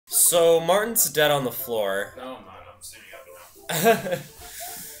So Martin's dead on the floor. No, I'm not. I'm standing up now.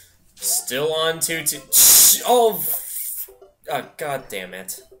 Still on 2-2. Oh, god damn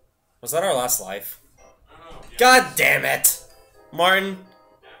it. Was that our last life? Oh, yeah. God damn it! Martin,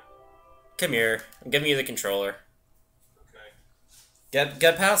 come here. I'm giving you the controller. Okay.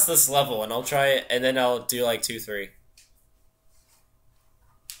 Get past this level and I'll try it, and then I'll do like 2-3.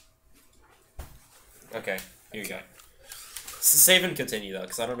 Okay, here you go. Save and continue though,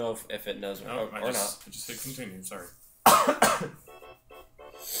 because I don't know if it knows No, or I not. just hit continue. Sorry. Oh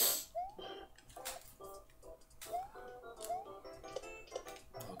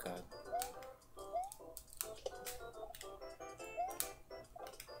god.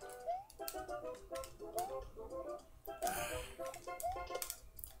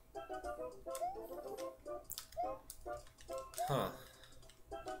 Huh.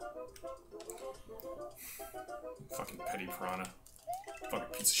 Fucking petty piranha. Fucking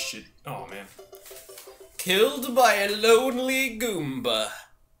piece of shit. Oh man. Killed by a lonely Goomba.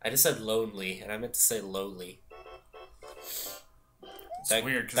 I just said lonely, and I meant to say lowly. It's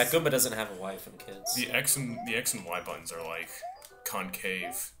weird That because Goomba doesn't have a wife and kids. the X and Y buttons are like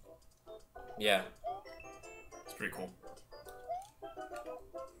concave. Yeah. It's pretty cool.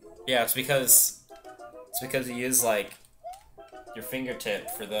 Yeah, it's because you use like your fingertip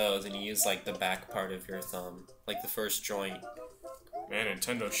for those, and you use like the back part of your thumb, like the first joint. Man,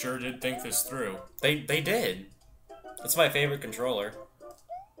 Nintendo sure did think this through. They did. That's my favorite controller.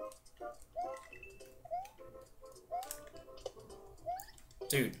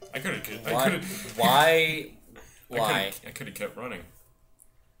 Dude, I could have. why? I could have kept running.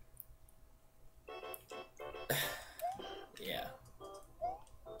 Yeah.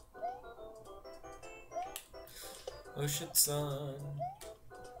 Ocean Sun.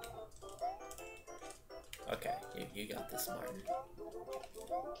 Okay, you got this, Martin.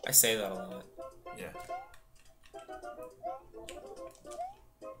 I say that a lot. Yeah.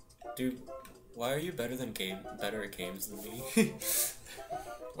 Dude, why are you better at games than me?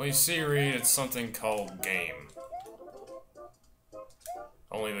 Well, you see, Reed, it's something called game.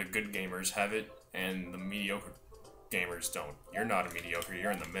 Only the good gamers have it, and the mediocre gamers don't. You're not a mediocre,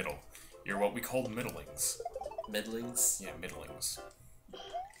 you're in the middle. You're what we call middlings. Middlings? Yeah, middlings.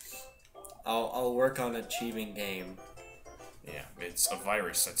 I'll work on achieving game. Yeah, it's a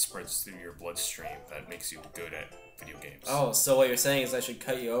virus that spreads through your bloodstream that makes you good at video games. Oh, so what you're saying is I should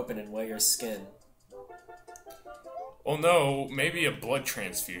cut you open and weigh your skin. Well, no, maybe a blood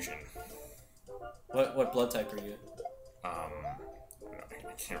transfusion. What blood type are you? I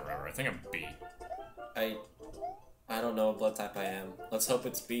can't remember. I think I'm B. I don't know what blood type I am. Let's hope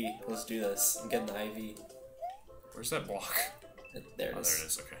it's B. Let's do this. I'm getting the IV. Where's that block? There it Oh, is. there it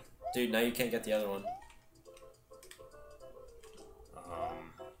is, okay. Dude, now you can't get the other one.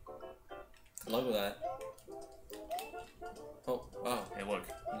 Good luck with that. Oh, wow. Hey, look.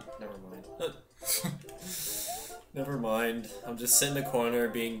 Never mind. Never mind. I'm just sitting in the corner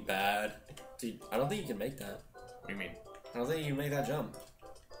being bad. Dude, I don't think you can make that. What do you mean? I don't think you can make that jump.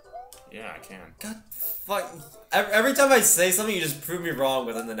 Yeah, I can. God, fuck. Every time I say something, you just prove me wrong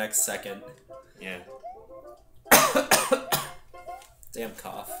within the next second. Yeah. Damn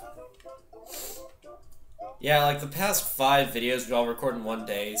cough. Yeah, like the past 5 videos we all record in one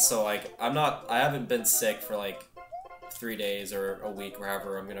day, so like I haven't been sick for like 3 days or a week,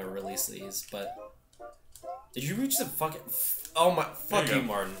 wherever I'm gonna release these, but did you reach the fucking oh my fuck you,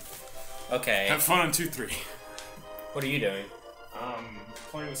 Martin. Okay. Have fun on 2-3. What are you doing?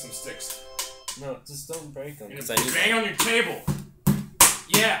 Playing with some sticks. No, just don't break them. Because I need bang on your table.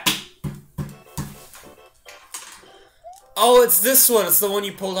 Yeah. Oh, it's this one. It's the one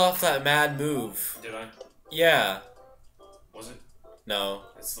you pulled off that mad move. Did I? Yeah. Was it? No.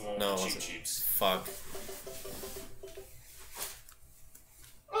 It's the one with No, the it wasn't. cheeps. Fuck.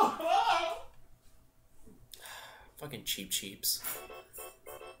 Fucking cheaps.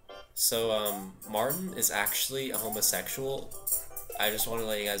 So, Martin is actually a homosexual. I just want to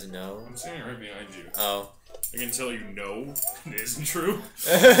let you guys know. I'm standing right behind you. Oh. I can tell you no, it isn't true.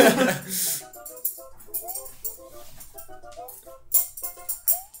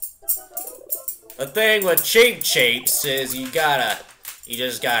 The thing with cheaps is you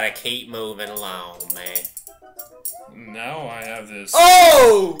just gotta keep moving along, man. Now I have this.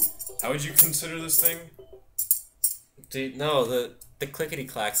 Oh! How would you consider this thing? Dude, no, the clickety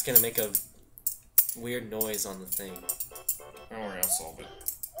clack's gonna make a weird noise on the thing. Don't worry, I'll solve it.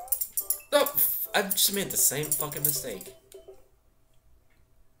 Oh, I just made the same fucking mistake.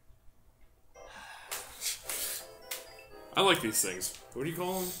 I like these things. What do you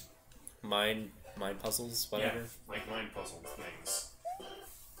call them? Mind puzzles, whatever. Yeah, like mind puzzle things.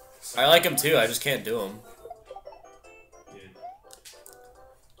 I like him too, I just can't do him.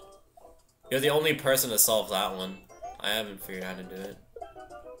 You're the only person to solve that one. I haven't figured out how to do it.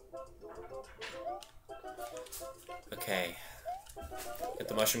 Okay. Get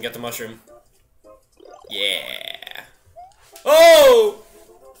the mushroom, get the mushroom. Yeah. Oh!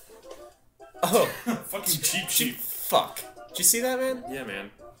 Oh! Fucking Cheep. Fuck. Did you see that, man? Yeah,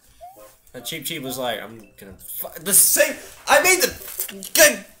 man. And Cheep was like, I'm gonna the same. I made the.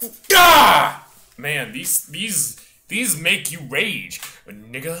 Gah! Man, these make you rage,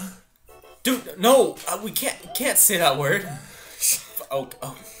 nigga. Dude, no, we can't say that word. Oh,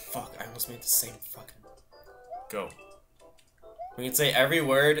 fuck! I almost made the same fucking. Go. We can say every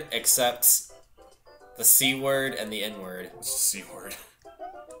word except the C word and the N word. What's the C word?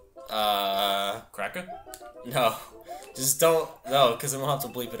 Cracker? No. Just don't. No, because then we'll have to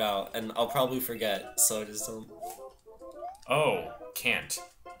bleep it out, and I'll probably forget, so just don't. Oh, can't.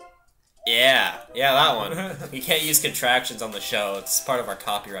 Yeah, that one. We can't use contractions on the show, it's part of our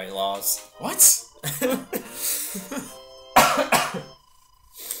copyright laws. What?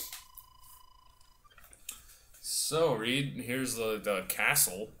 So, Reed, here's the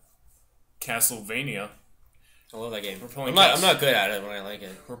castle. Castlevania. I love that game. I'm not good at it, but I like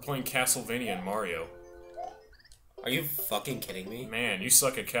it. We're playing Castlevania and Mario. Are you fucking kidding me? Man, you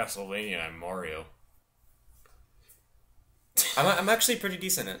suck at Castlevania and Mario. I'm actually pretty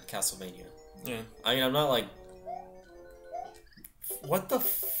decent at Castlevania. Yeah. I mean, I'm not like... What the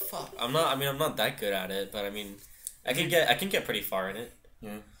fuck? I'm not that good at it, but I mean... I can get pretty far in it.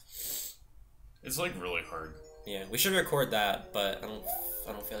 Yeah. It's like really hard. Yeah, we should record that, but I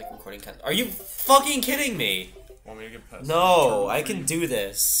don't feel like recording Are you fucking kidding me? Want me to get past No, I can do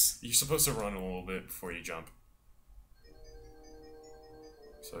this. You're supposed to run a little bit before you jump.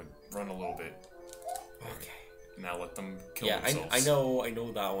 So, run a little bit. Okay. Now let them kill yeah, themselves. I know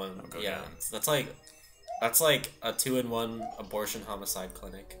that one. I'll go Yeah, down. that's like a 2-in-1 abortion homicide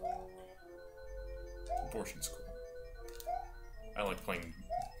clinic. Abortion's cool. I like playing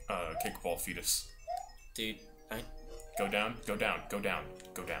kickball fetus. Dude, Go down, go down, go down,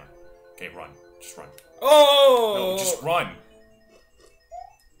 go down. Okay, run. Just run. Oh! No, just run!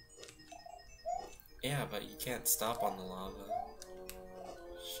 Yeah, but you can't stop on the lava.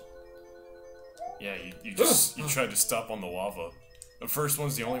 Yeah, you tried to stop on the lava. The first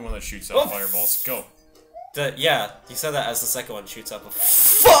one's the only one that shoots out fireballs. Go. Yeah, you said that as the second one shoots up a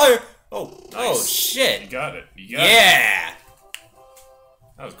fire! Oh, Nice. Oh shit! You got it. You got it. Yeah!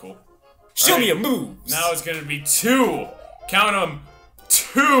 That was cool. Show me Alright. your moves! Now it's gonna be 2! Count them!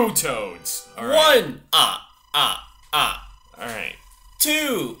 2 toads! Alright. 1! Alright.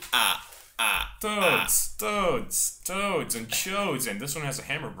 2! Toads, and chodes, and this one has a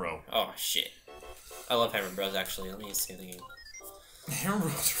hammer bro. Oh shit. I love Hammer Bros actually. Let me see the game. Hammer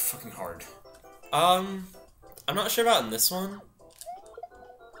bros are fucking hard. I'm not sure about in this one.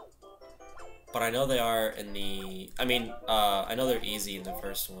 But I know they are in the... I know they're easy in the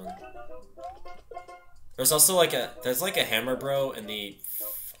first one. There's also like there's like a Hammer Bro in the...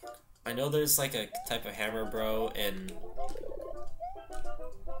 I know there's like a type of Hammer Bro in...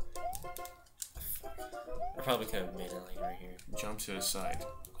 I probably could have made it like right here. Jump to the side,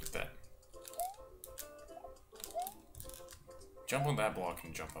 like that. Jump on that block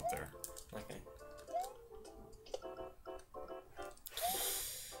and jump up there. Okay.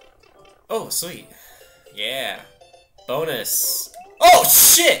 Oh, sweet. Yeah. Bonus. Oh,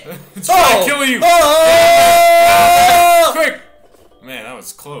 shit! It's trying to kill you! Oh! Quick! Man, that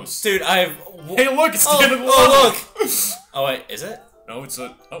was close. Dude, I've... Hey, look, it's the end of the level! Oh, look! Oh, wait, is it? No, it's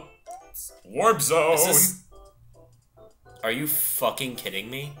a... Oh. Warp zone! Is this... Are you fucking kidding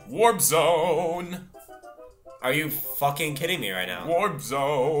me? Warp zone! Are you fucking kidding me right now? Warp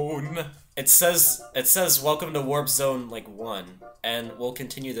zone! It says welcome to Warp Zone, like, 1. And we'll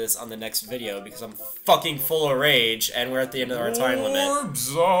continue this on the next video because I'm fucking full of rage and we're at the end of our time limit. Warp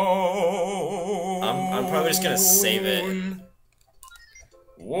zone! I'm probably just gonna save it.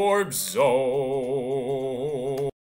 Warp zone!